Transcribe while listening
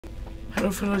Hello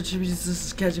fellow GBs, this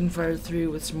is Catching Fire 3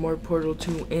 with some more Portal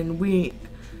 2, and in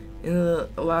the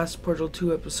last Portal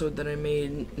 2 episode that I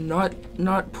made, not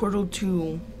Portal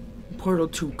 2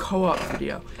 co-op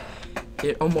video,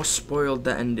 it almost spoiled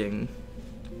the ending.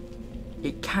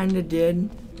 It kinda did,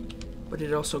 but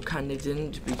it also kinda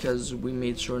didn't, because we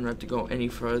made sure not to go any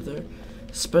further,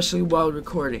 especially while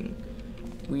recording.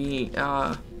 We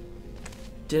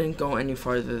didn't go any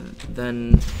farther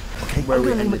than where I'm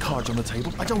we laying the ended. cards on the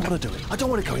table. I don't want to do it. I don't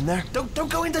want to go in there. Don't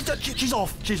go in there. She's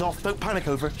off. She's off. Don't panic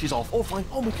over her. She's off. All fine.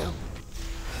 On we go.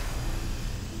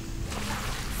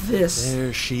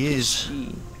 There she is.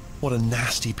 What a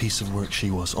nasty piece of work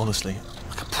she was, honestly.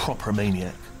 Like a proper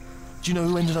maniac. Do you know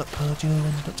who ended up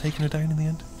taking her down in the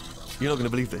end? You're not going to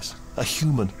believe this. A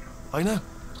human. I know.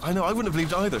 I wouldn't have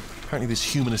believed either. Apparently this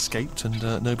human escaped and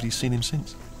nobody's seen him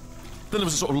since. Then there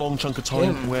was a sort of long chunk of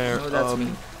time where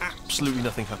absolutely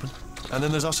nothing happened. And then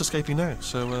there's us escaping now.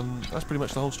 So that's pretty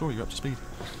much the whole story. You're up to speed.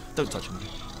 Don't touch anything.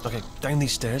 Okay, down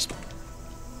these stairs.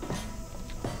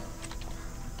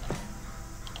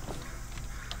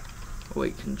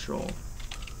 Await control.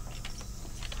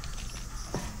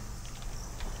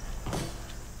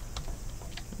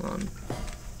 Come on.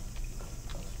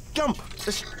 Jump!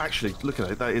 Actually, look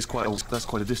at it. That's quite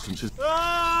a distance.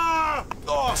 Ah!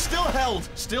 Oh, still held.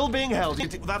 Still being held.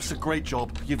 That's a great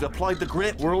job. You've applied the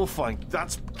grit. We're all fine.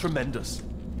 That's tremendous.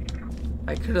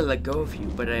 I could have let go of you,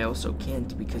 but I also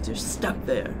can't because you're stuck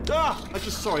there. Ah!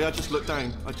 Sorry, I just looked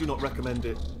down. I do not recommend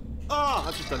it. Ah!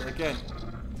 I've just done it again.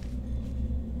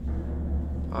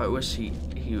 I wish he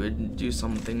would do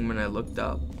something when I looked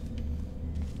up.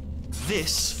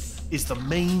 This is the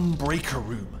main breaker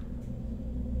room.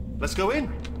 Let's go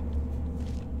in.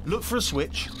 Look for a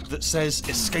switch that says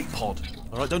escape pod.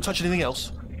 All right, don't touch anything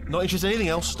else. Not interested in anything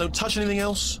else. Don't touch anything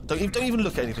else. Don't even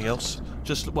look at anything else.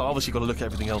 Just, well, obviously you've got to look at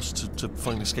everything else to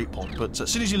find the escape pod. But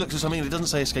as soon as you look at something that doesn't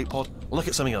say escape pod, look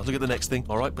at something else. Look at the next thing,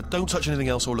 all right? But don't touch anything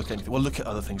else or look at anything. Well, look at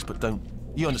other things, but don't.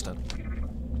 You understand?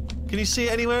 Can you see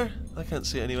it anywhere? I can't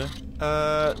see it anywhere.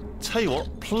 Tell you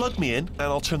what, plug me in and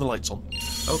I'll turn the lights on.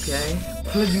 Okay,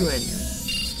 plug you in.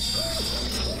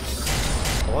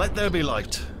 Let there be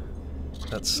light.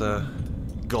 That's,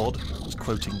 God. I was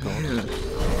quoting God.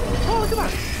 Oh, look at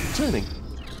that. Turning.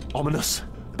 Ominous.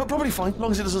 But probably fine, as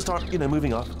long as it doesn't start,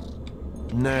 moving up.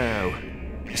 Now.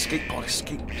 Escape pod. It's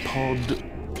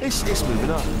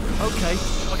moving up. Okay,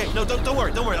 no, don't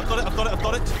worry. I've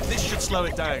got it. This should slow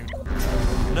it down.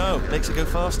 No, makes it go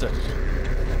faster.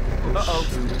 Uh-oh.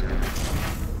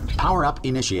 Power up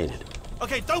initiated.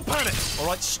 Okay, don't panic. All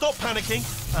right, stop panicking.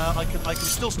 I can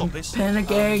still stop this.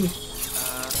 Panicking.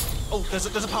 Oh, there's a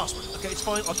password. Okay, it's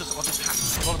fine. I'll just hack it.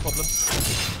 Not a problem.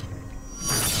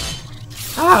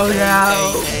 Oh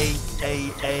no. C.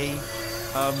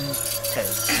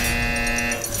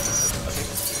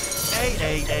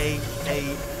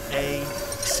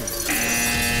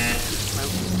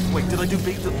 Wait, did I do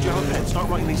B? Start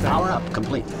writing these down. Power up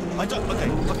complete. I don't. Okay.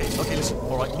 Listen.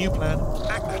 All right, new plan.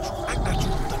 Act natural.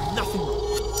 You've done nothing wrong.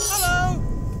 Hello.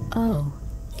 Oh,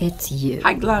 it's you.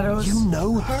 Hi, GLaDOS. You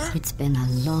know her? It's been a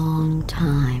long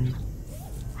time.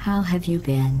 How have you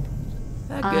been?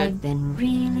 Good. I've been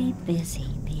really busy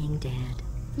being dead.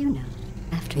 You know,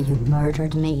 after you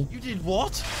murdered me. You did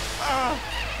what? I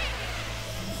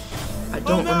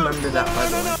don't remember that, by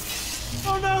the way.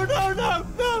 Oh no!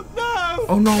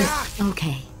 Oh no!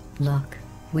 Okay, look.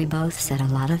 We both said a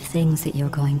lot of things that you're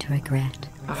going to regret.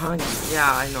 Yeah, I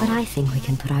know. But I think we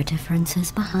can put our differences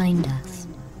behind us.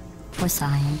 For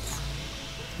science.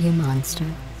 You monster.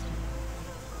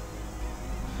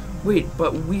 Wait,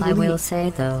 but we I will say,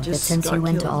 though, that just since got you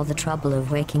went to killed. all the trouble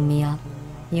of waking me up,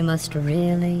 you must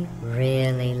really,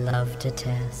 really love to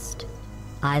test.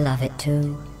 I love it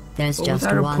too. There's Oh, just was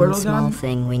that a one portal small gun?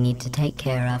 thing we need to take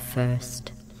care of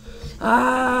first.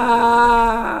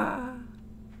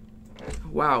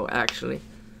 Wow, actually.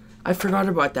 I forgot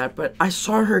about that, but I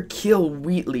saw her kill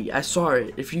Wheatley. I saw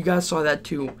it. If you guys saw that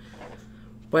too.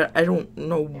 But I don't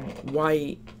know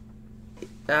why.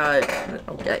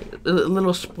 Okay, a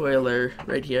little spoiler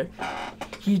right here.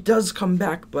 He does come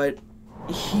back, but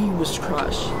he was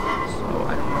crushed. So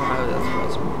I don't know how that's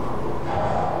possible.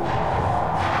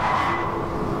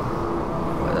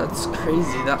 But that's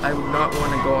crazy. That I would not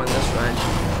want to go on this ride.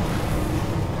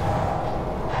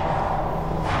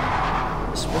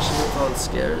 Especially with all the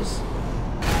scares.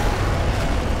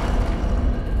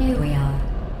 Here we are.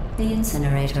 The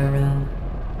incinerator room.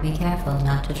 Be careful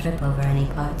not to trip over any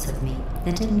parts of me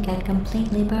that didn't get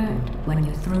completely burned when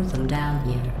you threw them down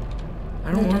here.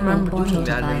 I don't remember doing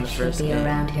that in the device should first be game.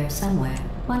 around here somewhere.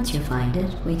 Once you find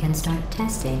it, we can start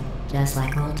testing, just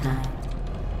like old times.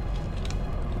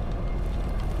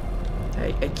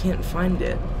 I can't find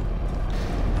it.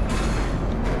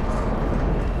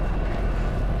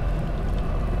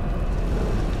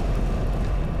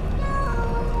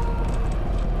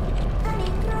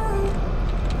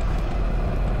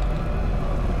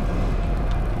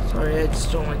 Sorry, I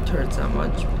just don't like turrets that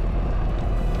much.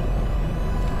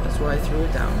 That's why I threw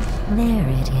it down. There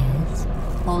it is.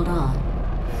 Hold on.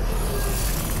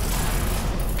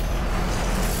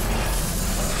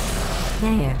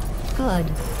 There.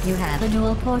 Good. You have a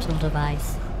dual portal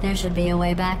device. There should be a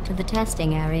way back to the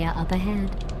testing area up ahead.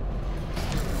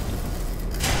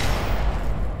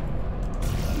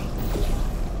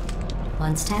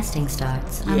 Once testing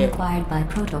starts, I'm required by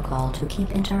protocol to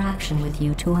keep interaction with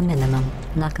you to a minimum.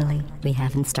 Luckily, we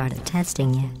haven't started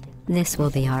testing yet. This will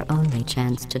be our only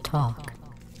chance to talk.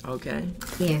 Okay.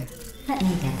 Here, let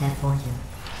me get that for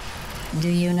you. Do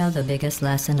you know the biggest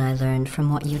lesson I learned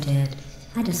from what you did?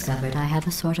 I discovered I have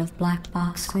a sort of black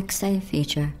box quick save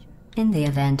feature. In the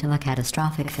event of a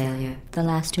catastrophic failure, the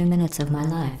last 2 minutes of my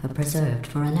life are preserved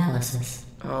for analysis.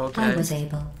 Okay. I was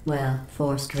able, well,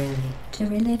 forced really, to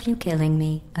relive you killing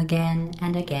me again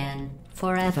and again,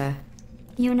 forever.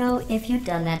 You know, if you'd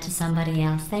done that to somebody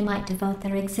else, they might devote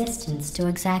their existence to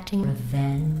exacting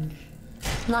revenge.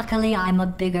 Luckily, I'm a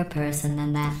bigger person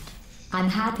than that. I'm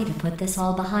happy to put this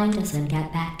all behind us and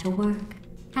get back to work.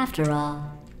 After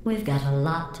all, we've got a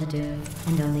lot to do,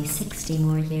 and only 60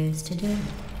 more years to do it.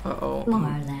 Uh-oh.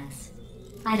 More or less.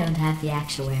 I don't have the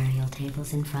actuarial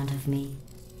tables in front of me.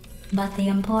 But the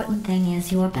important thing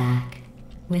is you're back,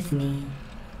 with me.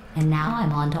 And now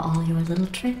I'm on to all your little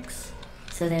tricks.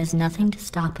 So there's nothing to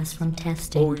stop us from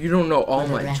testing. Oh, you don't know all for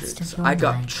the my rest tricks. of your I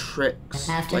got life. tricks.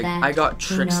 After Like, that, I got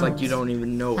who tricks like you knows? don't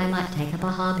even know. I might take up a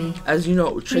hobby. As you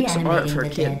know, tricks are Reanimating for the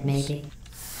kids. dead, maybe.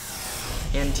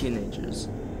 And teenagers.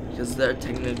 Because they're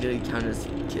technically counted as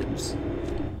kids.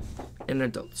 And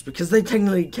adults. Because they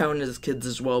technically count as kids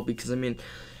as well. Because, I mean,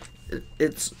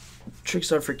 it's...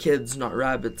 Tricks are for kids, not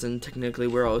rabbits. And technically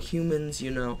we're all humans,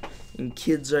 you know. And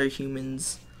kids are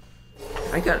humans.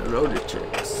 I got a load of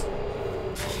tricks.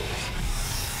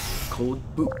 Cold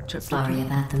Boot, chapter Sorry 2.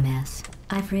 about the mess.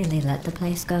 I've really let the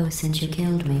place go since you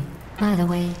killed me. By the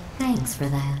way, thanks for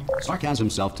that. Sarcasm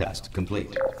self-test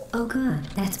complete. Oh good,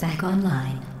 that's back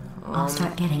online. I'll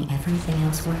start getting everything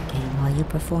else working while you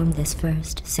perform this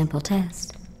first, simple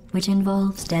test, which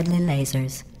involves deadly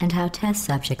lasers and how test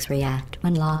subjects react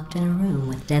when locked in a room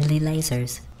with deadly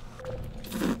lasers.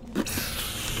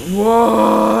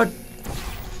 What?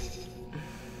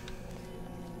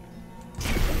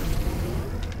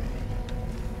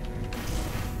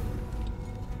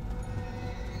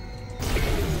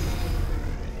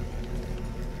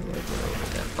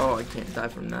 Oh, I can't die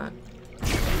from that.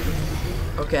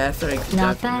 Okay, I thought I could die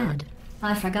Not from bad. that.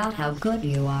 I forgot how good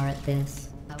you are at this.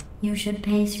 You should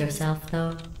pace yourself,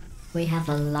 though. We have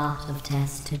a lot of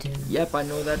tests to do. Yep, I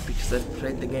know that because I've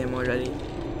played the game already.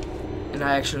 And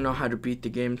I actually know how to beat the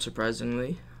game,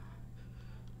 surprisingly.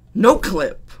 No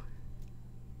clip!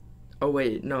 Oh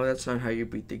wait, no, that's not how you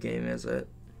beat the game, is it?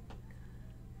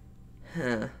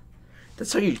 Huh.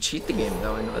 That's how you cheat the game,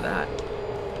 though, I know that.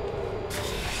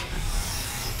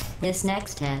 This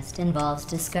next test involves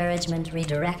discouragement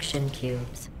redirection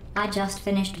cubes. I just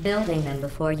finished building them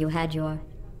before you had your,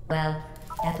 well,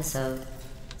 episode.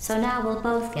 So now we'll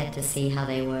both get to see how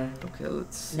they work. Okay,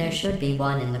 let's see. There should be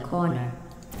one in the corner.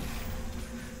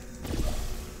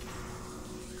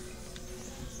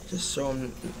 Just so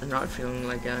I'm not feeling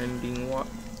like I'm being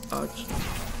watched.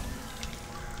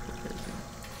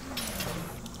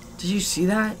 Did you see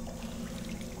that?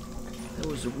 That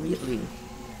was Wheatley.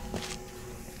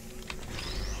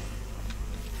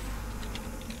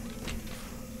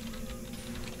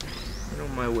 I know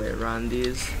my way around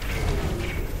these.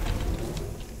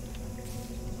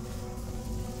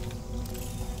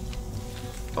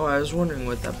 Oh, I was wondering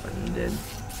what that button did.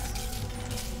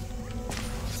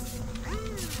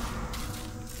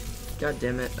 God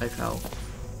damn it, I fell.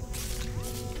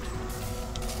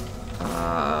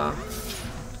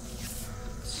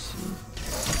 Let's see.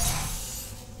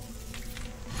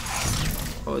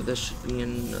 Oh, this should be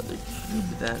another cube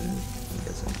then, I'm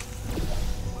guessing.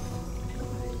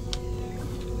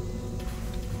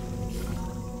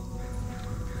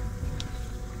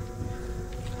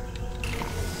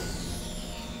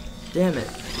 Damn it.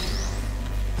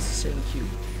 It's the same cube.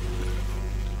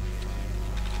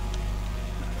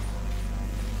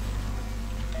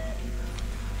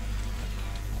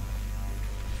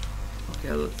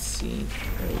 Okay, let's see.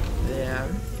 Right there.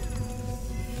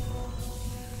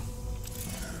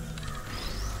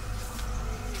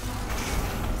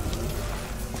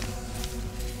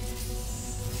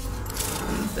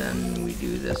 And then we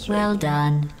do this. Well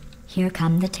done. Here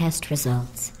come the test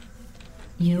results.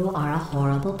 You are a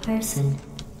horrible person.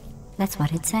 That's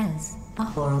what it says. A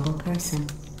horrible person.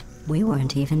 We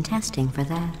weren't even testing for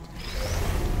that.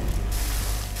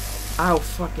 Ow,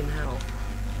 fucking hell.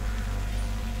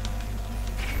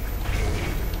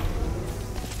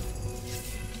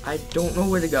 I don't know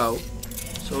where to go,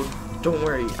 so don't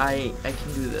worry, I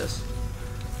can do this.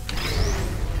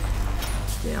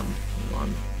 Damn, hold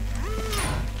on.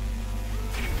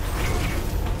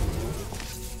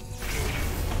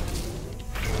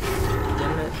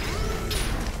 Damn it.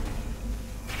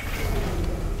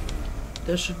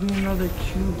 There should be another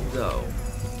cube though.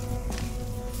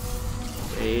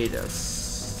 Wait a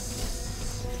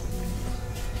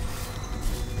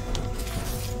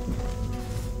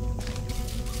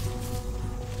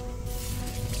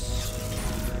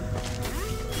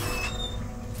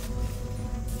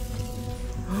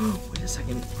Wait a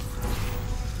second.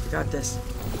 I got this.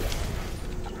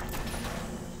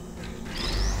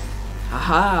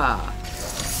 Haha!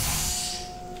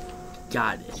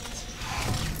 Got it.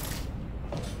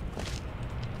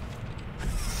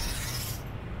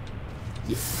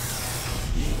 Yeah.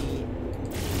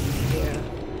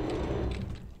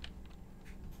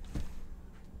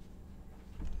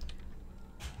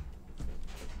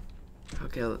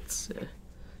 Okay, let's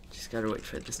just gotta wait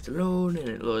for this to load, and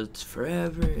it loads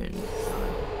forever, and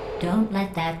Don't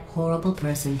let that horrible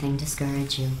person thing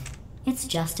discourage you. It's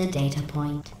just a data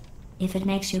point. If it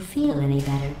makes you feel any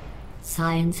better,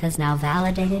 science has now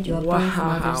validated your birth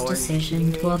mother's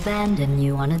decision to abandon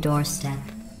you on a doorstep.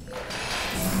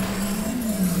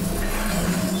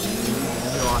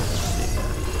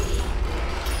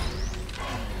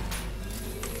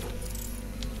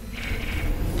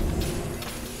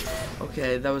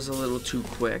 Okay, that was a little too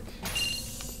quick.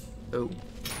 Oh.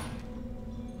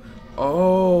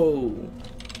 Oh.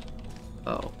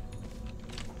 Oh.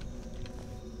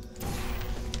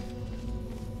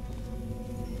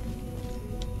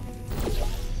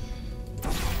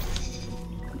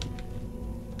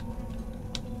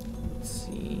 Let's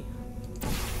see.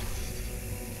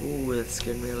 Ooh, that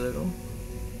scared me a little.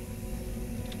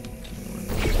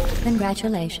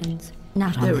 Congratulations.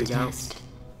 Not on There the we go. test.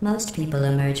 Most people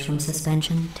emerge from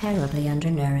suspension terribly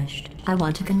undernourished. I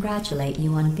want to congratulate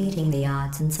you on beating the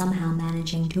odds and somehow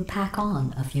managing to pack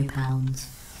on a few pounds.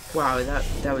 Wow,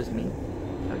 that was me.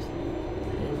 I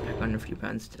didn't pack on a few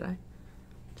pounds, did I?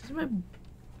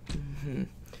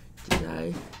 Did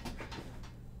I?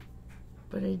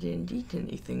 But I didn't eat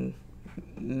anything.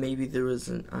 Maybe there was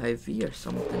an IV or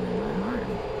something in my arm.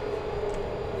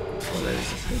 Well, I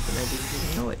was asleep and I didn't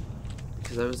even know it.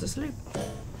 Because I was asleep.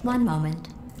 One moment.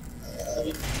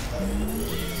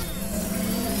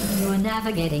 You're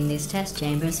navigating these test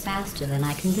chambers faster than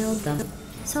I can build them,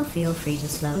 so feel free to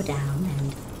slow down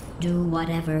and do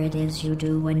whatever it is you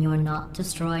do when you're not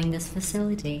destroying this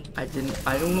facility. I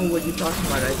don't know what you're talking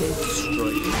about. I didn't destroy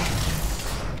you.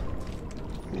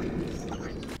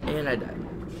 And I died.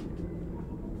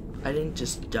 I didn't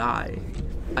just die.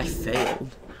 I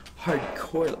failed.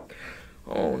 Hardcore.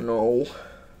 Oh no.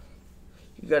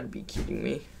 You gotta be kidding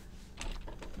me.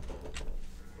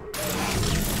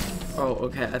 Oh,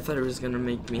 okay. I thought it was gonna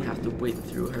make me have to wait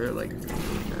through her, like,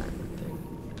 doing that thing.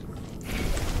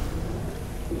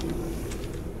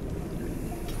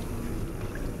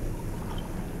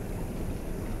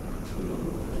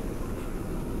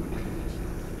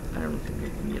 I don't think I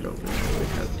can get over there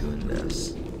without doing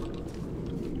this.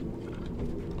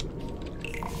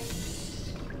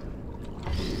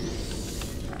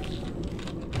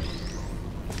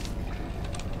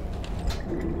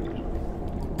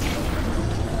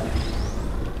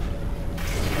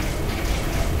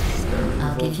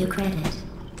 I'll give you credit.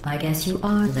 I guess you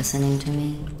are listening to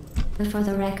me. But for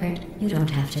the record, you don't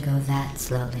have to go that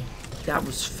slowly. That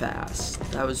was fast.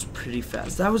 That was pretty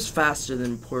fast. That was faster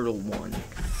than Portal 1.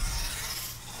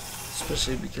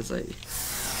 Especially because I did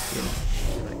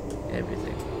like,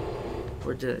 everything.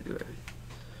 Or did I do everything?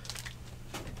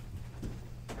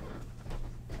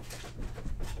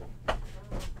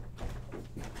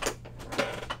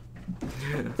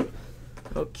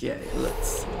 Okay, let's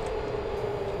see.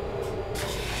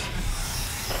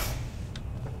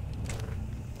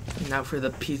 Now for the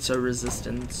pizza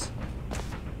resistance.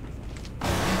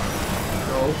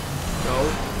 No.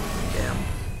 Damn.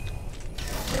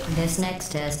 This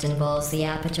next test involves the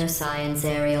Aperture Science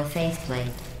Aerial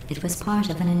Faithplate. It was part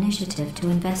of an initiative to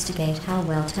investigate how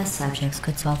well test subjects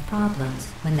could solve problems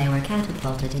when they were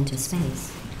catapulted into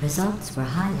space. Results were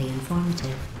highly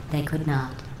informative. They could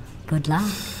not. Good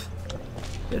luck.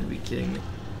 You gotta be kidding me.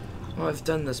 Oh, I've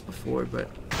done this before, but...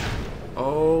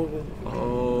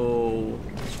 Oh,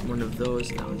 it's one of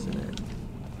those now, isn't it?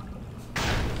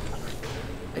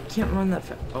 I can't run that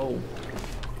fast. Oh.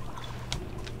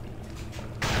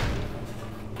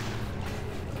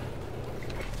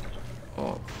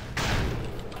 Oh.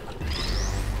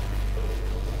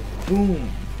 Boom.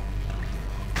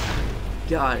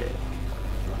 Got it.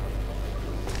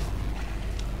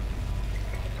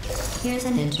 Here's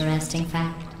an interesting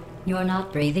fact. You're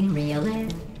not breathing real air.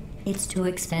 It's too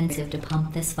expensive to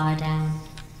pump this far down.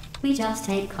 We just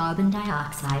take carbon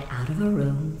dioxide out of a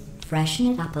room, freshen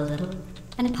it up a little,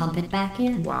 and pump it back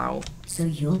in. Wow. So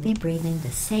you'll be breathing the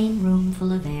same room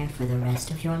full of air for the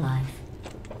rest of your life.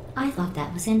 I thought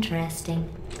that was interesting.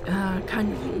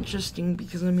 Kind of interesting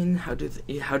because, I mean, how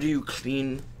do you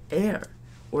clean air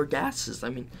or gases? I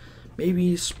mean,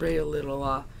 maybe spray a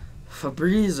little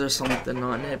Febreze or something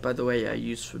on it. By the way, I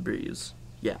use Febreze.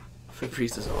 Yeah,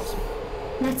 Febreze is awesome.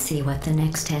 Let's see what the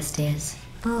next test is.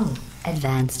 Oh,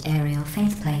 advanced aerial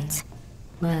faceplates.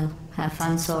 Well, have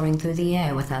fun soaring through the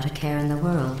air without a care in the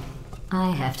world. I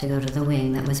have to go to the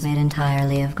wing that was made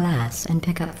entirely of glass and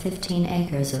pick up 15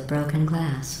 acres of broken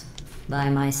glass. By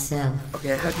myself.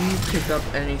 Okay, how do you pick up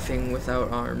anything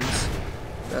without arms?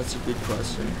 That's a good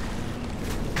question.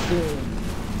 Boom.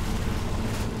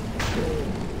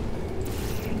 Boom.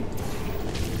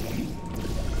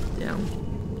 Down.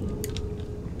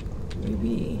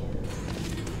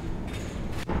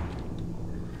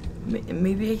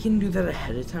 Maybe I can do that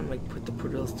ahead of time, like put the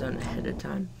portals down ahead of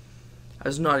time. I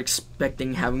was not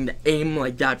expecting having to aim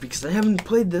like that because I haven't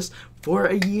played this for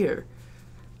a year.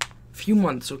 Few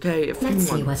months, okay? A few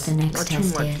Let's months. see what the next Not too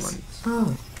test much is. months.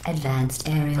 Oh, advanced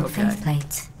aerial Okay.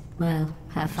 faceplates. Well,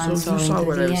 have fun So you soaring saw through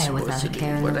what I the was air supposed without to a do,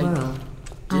 care in what the I world.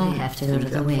 I didn't have to go think to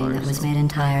the that wing far, that was so- made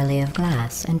entirely of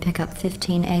glass and pick up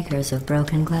 15 acres of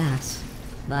broken glass.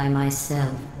 By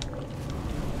myself.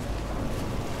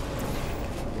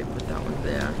 Okay, put that one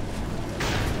there.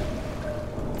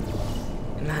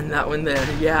 And then that one there.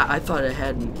 Yeah, I thought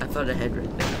ahead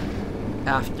right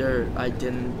there. After I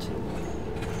didn't.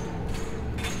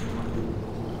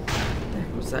 What the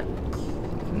heck was that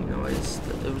clicking noise?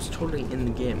 It was totally in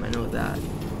the game, I know that.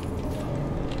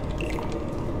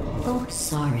 Oh,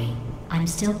 sorry. I'm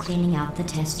still cleaning out the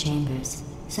test chambers,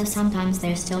 so sometimes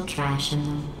there's still trash in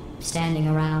them, standing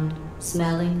around,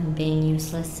 smelling and being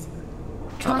useless.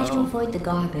 Try to Uh-oh. avoid the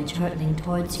garbage hurtling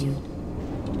towards you.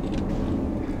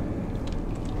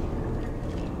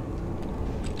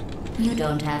 You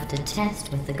don't have to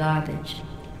test with the garbage.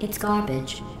 It's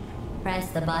garbage. Press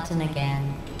the button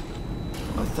again.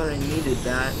 I thought I needed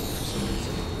that for some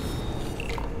reason.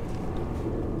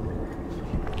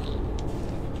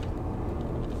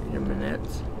 Wait a minute.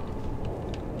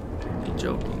 You're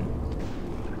joking.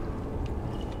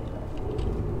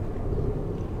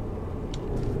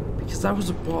 Because that was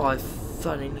a ball, I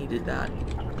thought I needed that.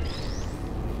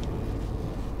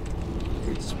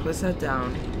 Okay, just place that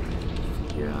down.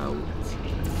 Figure out.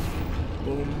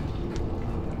 Boom.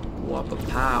 Whoppa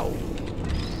pow.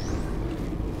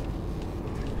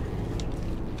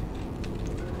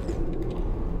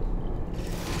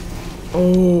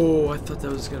 Oh, I thought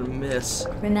that was gonna miss.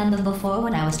 Remember before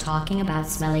when I was talking about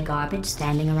smelly garbage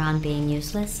standing around being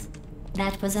useless?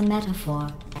 That was a metaphor.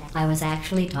 I was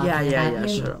actually talking about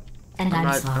you. shut up. And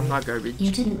I'm sorry. I'm not garbage.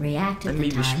 You didn't react I at may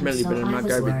the be time, smelly, so but I'm I not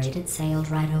was garbage. worried it sailed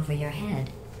right over your head,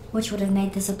 which would have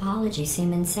made this apology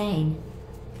seem insane.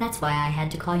 That's why I had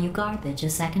to call you garbage a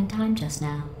second time just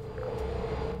now.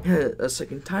 A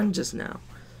second time just now.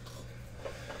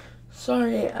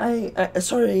 Sorry, I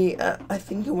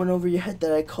think it went over your head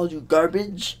that I called you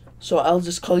garbage, so I'll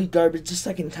just call you garbage a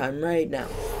second time right now.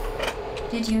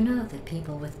 Did you know that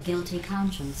people with guilty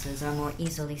consciences are more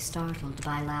easily startled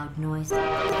by loud noises?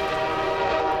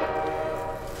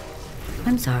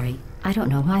 I'm sorry. I don't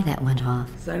know why that went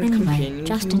off. Is that a Anyway, companion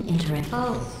just to an interest.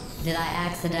 Oh, did I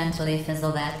accidentally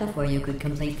fizzle that before you could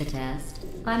complete the test?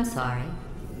 I'm sorry.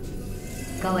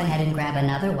 Go ahead and grab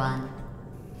another one.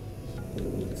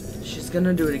 She's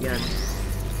gonna do it again.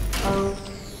 Oh,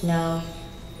 no.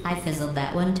 I fizzled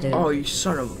that one too. Oh, you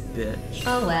son of a bitch.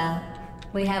 Oh well.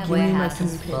 We have Give me my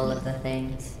warehouses companion. full of the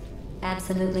things.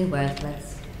 Absolutely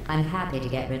worthless. I'm happy to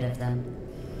get rid of them.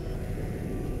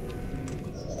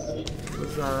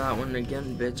 Was that one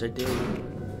again, bitch? I did.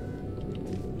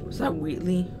 Was that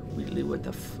Wheatley? Wheatley, what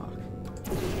the fuck?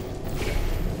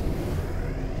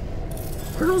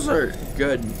 Hurdles are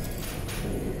good.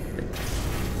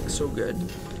 Like, so good.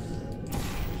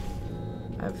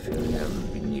 I have a feeling I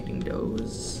would be needing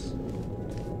those.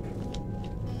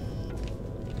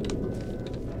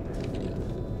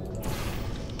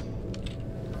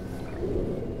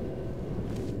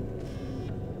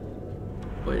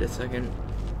 second.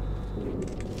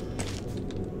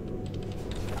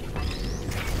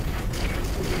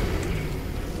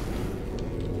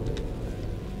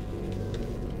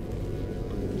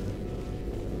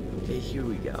 Okay, here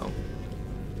we go.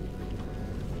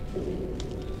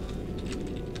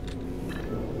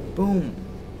 Boom.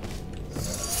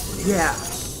 Yeah.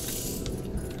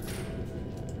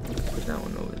 Put that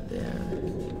one over there.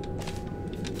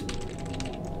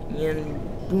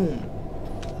 And boom.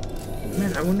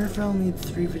 Man, I wonder if I'll need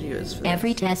 3 videos for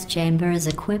Every this. test chamber is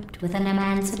equipped with an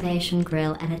emancipation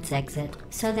grill at its exit,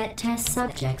 so that test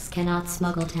subjects cannot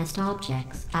smuggle test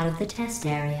objects out of the test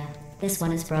area. This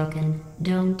one is broken.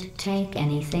 Don't take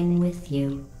anything with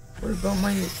you. What about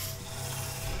my...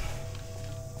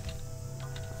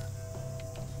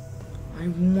 I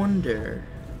wonder...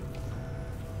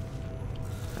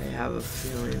 I have a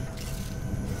feeling...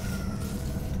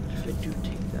 if I do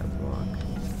take that block...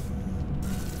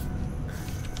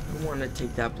 I want to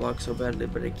take that block so badly,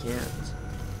 but I can't.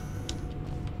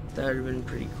 That would have been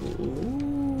pretty cool.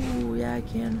 Ooh, yeah, I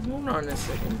can. Hold on a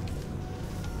second.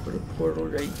 Put a portal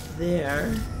right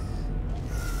there.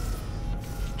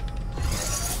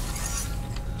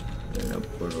 And a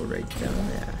portal right down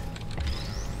there.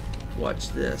 Watch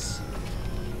this.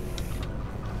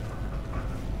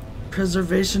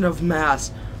 Preservation of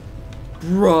mass.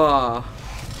 Bruh.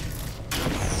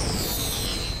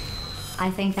 I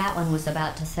think that one was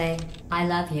about to say, I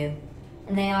love you.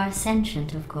 They are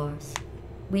sentient, of course.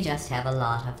 We just have a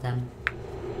lot of them.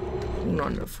 Hold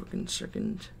on a fucking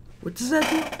second. What does that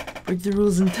do? Break the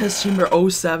rules in test chamber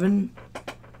 07?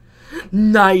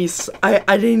 Nice! I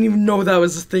didn't even know that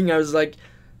was a thing. I was like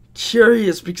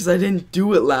curious because I didn't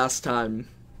do it last time.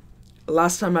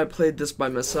 Last time I played this by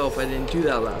myself, I didn't do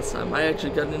that last time. I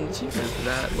actually got an achievement for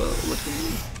that. Well, look at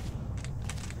me.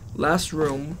 Last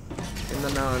room. And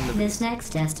then on the... This next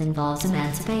test involves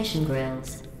emancipation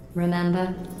grills.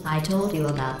 Remember, I told you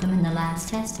about them in the last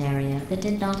test area that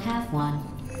did not have one.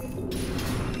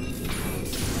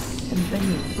 And then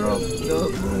you broke the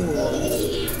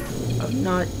rule of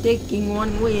not taking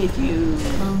one with you.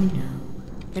 Oh no,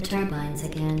 the turbines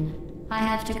again. I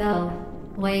have to go.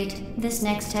 Wait, this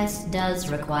next test does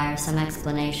require some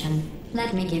explanation.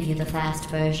 Let me give you the fast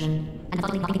version.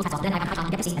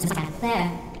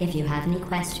 There, if you have any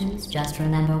questions, just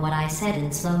remember what I said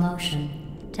in slow motion.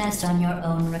 Test on your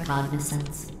own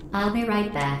recognizance. I'll be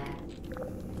right back.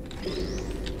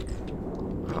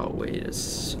 Oh, wait a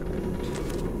second.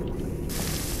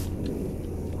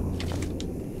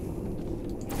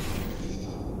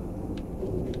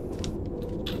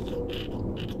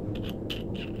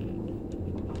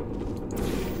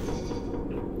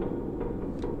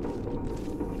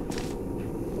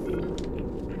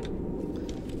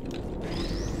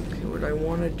 What I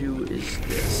want to do is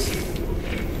this.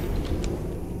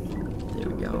 There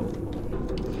we go.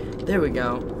 There we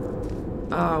go.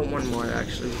 One more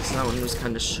actually, because that one was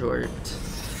kind of short.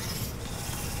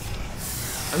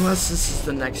 Unless this is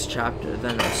the next chapter,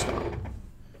 then I'll stop.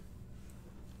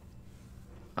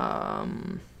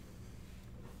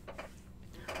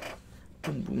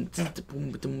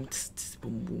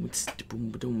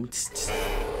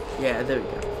 Yeah, there we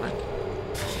go. Fine.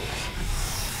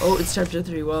 Oh, it's chapter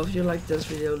 3. Well, if you like this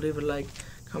video, leave a like.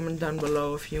 Comment down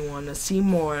below if you want to see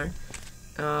more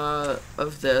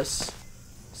of this.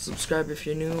 Subscribe if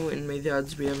you're new, and may the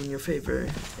odds be ever in your favor.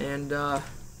 And,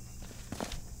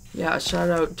 yeah, shout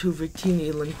out to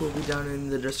Victini. Link will be down in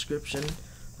the description.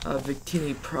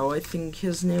 Victini Pro, I think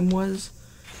his name was,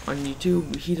 on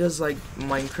YouTube. He does, like,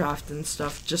 Minecraft and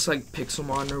stuff, just like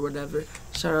Pixelmon or whatever.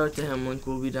 Shout out to him. Link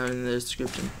will be down in the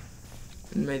description.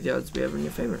 And may the odds be ever in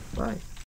your favor. Bye.